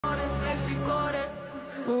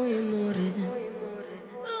Muy amore.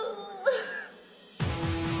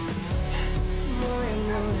 Muy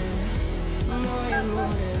amore. Muy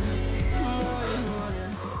amore.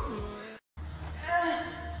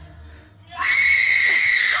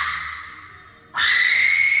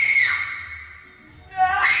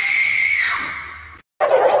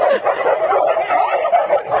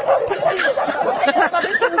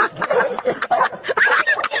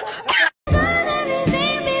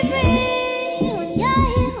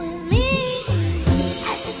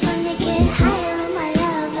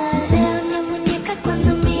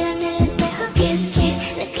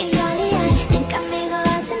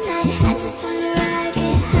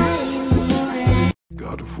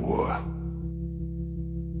 God of war,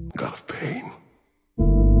 God of pain,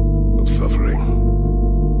 of suffering,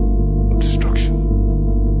 of destruction.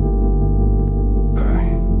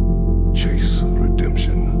 I chase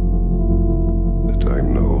redemption that I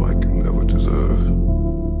know I can never deserve.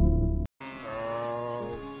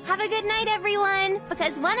 Have a good night, everyone,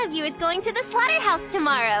 because one of you is going to the slaughterhouse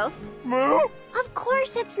tomorrow. Moo? Of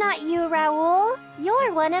course it's not you, Raoul.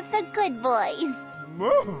 You're one of the good boys.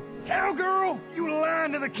 Moo? Cowgirl, you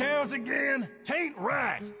lying to the cows again? Tain't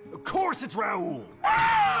right. Of course it's Raoul.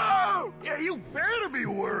 Oh! Yeah, you better be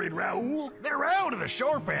worried, Raoul. They're out of the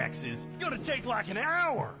sharp axes. It's gonna take like an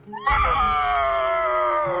hour.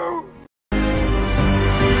 Oh!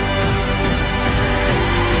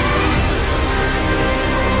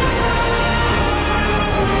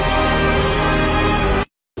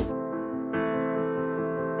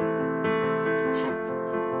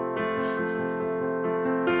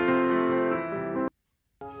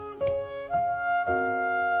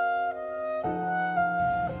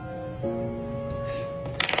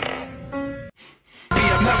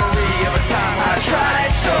 Tried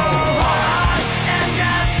so hard and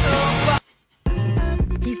got so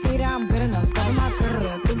far. He say that I'm good enough, but I'm not good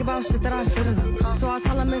enough. Think about shit that I shouldn't have. So I'll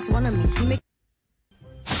tell him it's one of me. He make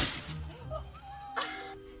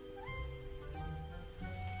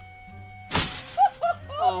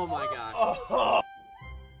Oh my god.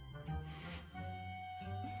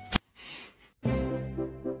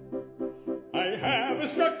 I have a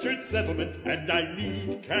structured settlement and I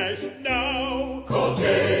need cash now. Call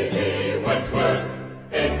J.G. Wentworth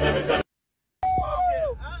 877.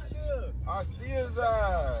 I see his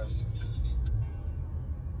eyes.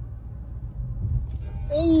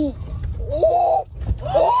 Ooh! Ooh!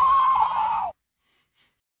 Oh!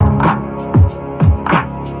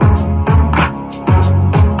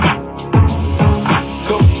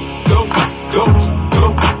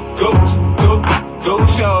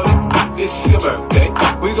 It's your birthday.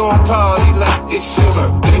 We gon' party like it's your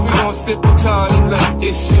birthday. We gon' sip Bacardi like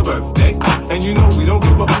it's your birthday. And you know we don't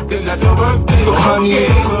give up, it's not your birthday. Go find me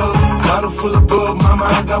in the club, bottle full of bug. Mama,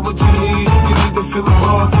 I got what you need. You need to feel the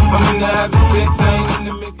buzz. I'm into having sex, I ain't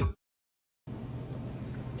into making.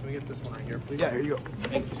 Can we get this one right here, please? Yeah, here you go.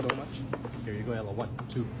 Thank you so much. Here you go, Ella. 1,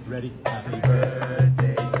 2, ready? Happy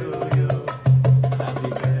birthday to you. Happy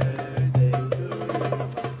birthday to you.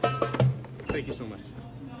 Thank you so much.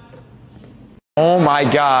 Oh my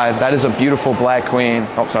god, that is a beautiful black queen.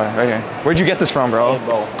 Oh, sorry, right here. Where'd you get this from, bro? Hey,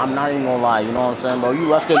 bro, I'm not even gonna lie, you know what I'm saying, bro? You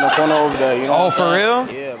left it in the corner over there, you know Oh, what for I'm real?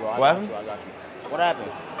 saying? Yeah, bro, What I got you. What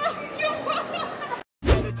happened?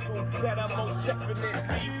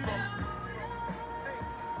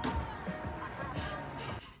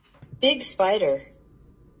 Big spider.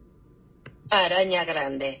 Araña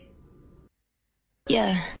grande.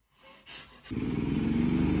 yeah.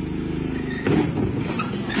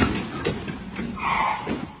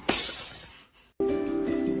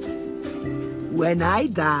 When I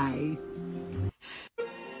die.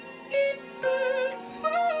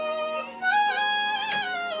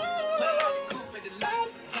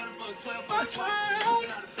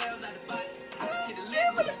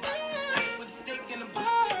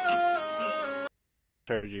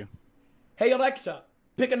 You. Hey Alexa,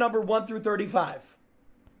 pick a number 1 through 35.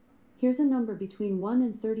 Here's a number between 1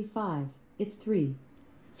 and 35. It's 3.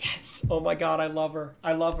 Yes. Oh my god, I love her.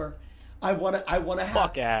 I love her. I wanna have.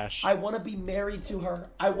 Fuck Ash. I wanna be married to her.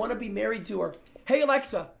 I wanna be married to her. Hey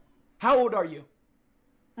Alexa, how old are you?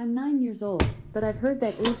 I'm 9 years old, but I've heard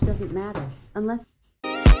that age doesn't matter, unless...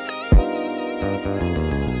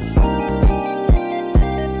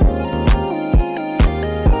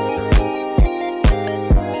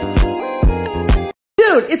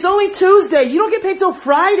 Dude, it's only Tuesday. You don't get paid till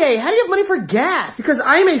Friday. How do you have money for gas? Because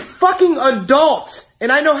I'm a fucking adult,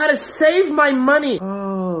 and I know how to save my money.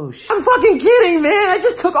 Oh, shit. I'm fucking kidding, man. I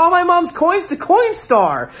just took all my mom's coins to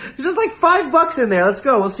Coinstar. There's just like $5 in there. Let's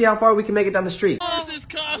go. We'll see how far we can make it down the street.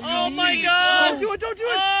 Oh my god! Don't do it, don't do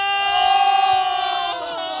it!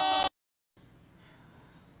 Oh!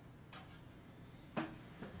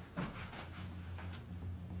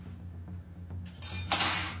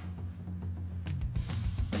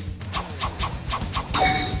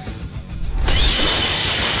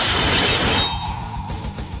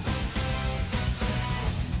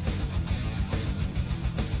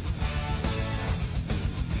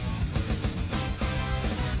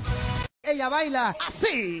 ella baila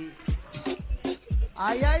así.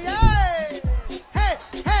 Ay, ay, ay. Hey,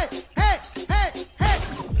 hey, hey, hey, hey.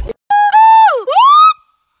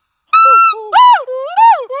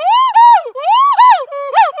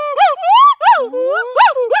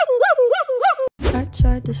 I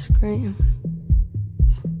tried to scream,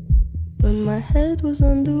 but my head was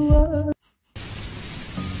underwater.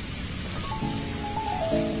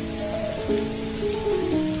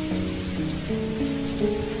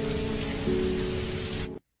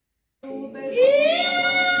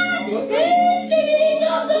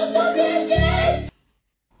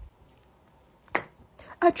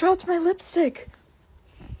 I dropped my lipstick.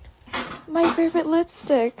 My favorite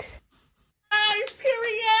lipstick.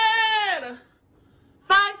 Period.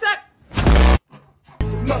 5 seconds.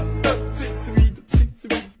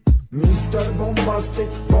 Mr. Bombastic,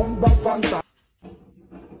 Bomba Fanta.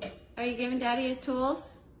 Are you giving Daddy his tools?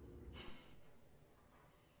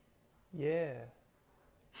 Yeah.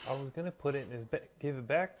 I was gonna put it in his give it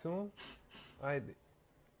back to him.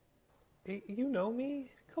 You know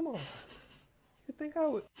me? Come on. You think I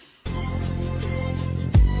would?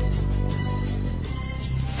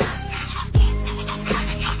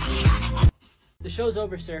 The show's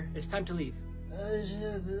over, sir. It's time to leave.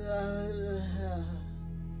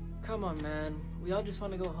 Come on, man. We all just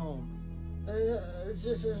want to go home.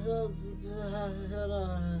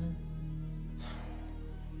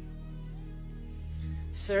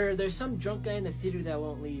 Sir, there's some drunk guy in the theater that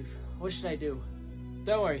won't leave. What should I do?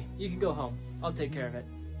 Don't worry. You can go home. I'll take care of it.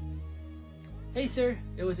 Hey, sir.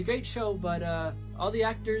 It was a great show, but all the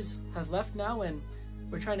actors have left now, and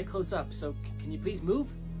we're trying to close up. So can you please move?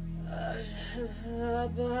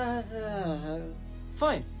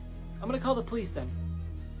 Fine. I'm gonna call the police then.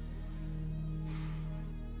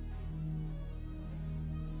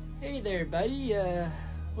 Hey there, buddy.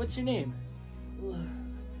 What's your name?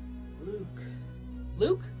 Luke.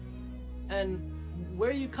 Luke? And where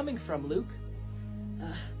are you coming from, Luke?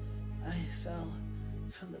 I fell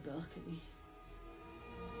from the balcony.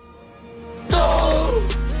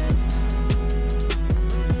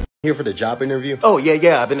 Here for the job interview? Oh,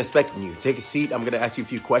 yeah, I've been expecting you. Take a seat. I'm going to ask you a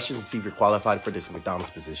few questions and see if you're qualified for this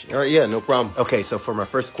McDonald's position. All right, yeah, no problem. Okay, so for my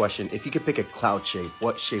first question, if you could pick a cloud shape,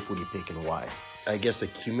 what shape would you pick and why? I guess a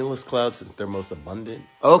cumulus cloud since they're most abundant.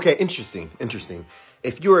 Okay, interesting.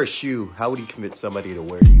 If you were a shoe, how would you convince somebody to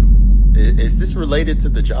wear you? Is this related to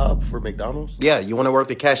the job for McDonald's? Yeah, you want to work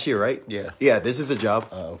the cashier, right? Yeah, this is a job.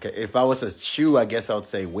 Okay, if I was a shoe, I guess I would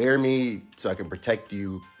say wear me so I can protect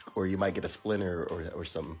you, or you might get a splinter or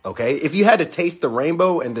something. Okay, if you had to taste the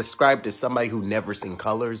rainbow and describe to somebody who never seen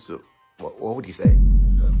colors, what would you say?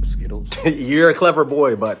 Skittles. You're a clever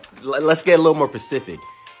boy, but let's get a little more specific.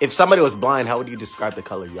 If somebody was blind, how would you describe the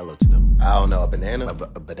color yellow to them? I don't know, a banana?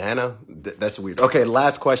 A banana? That's weird. Okay,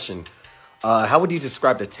 last question. How would you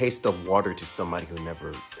describe the taste of water to somebody who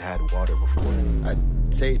never had water before? I'd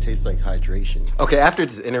say it tastes like hydration. Okay, after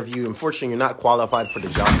this interview, unfortunately, you're not qualified for the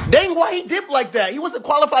job. Dang, why he dipped like that? He wasn't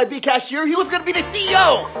qualified to be a cashier. He was going to be the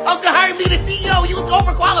CEO. I was going to hire him to be the CEO. He was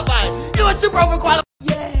overqualified. He was super overqualified.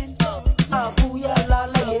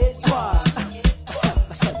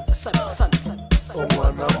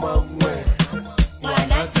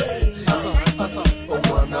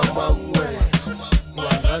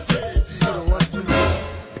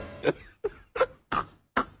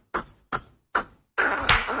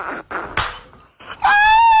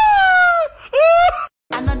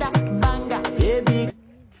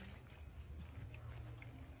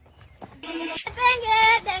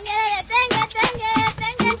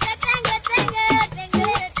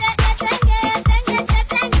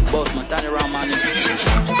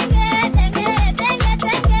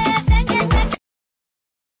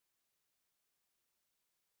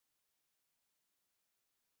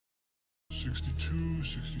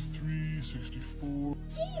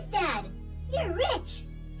 Jeez, Dad, you're rich.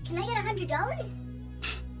 Can I get $100?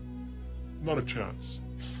 Not a chance.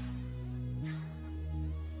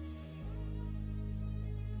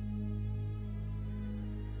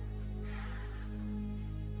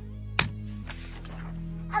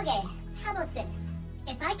 Okay, how about this?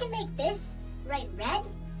 If I can make this write red,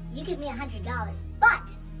 you give me $100. But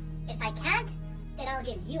if I can't, then I'll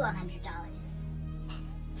give you $100.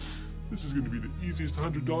 This is going to be the easiest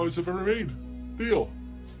 $100 I've ever made. Deal.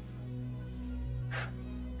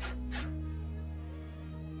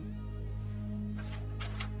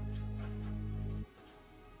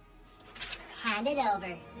 Hand it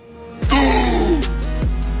over.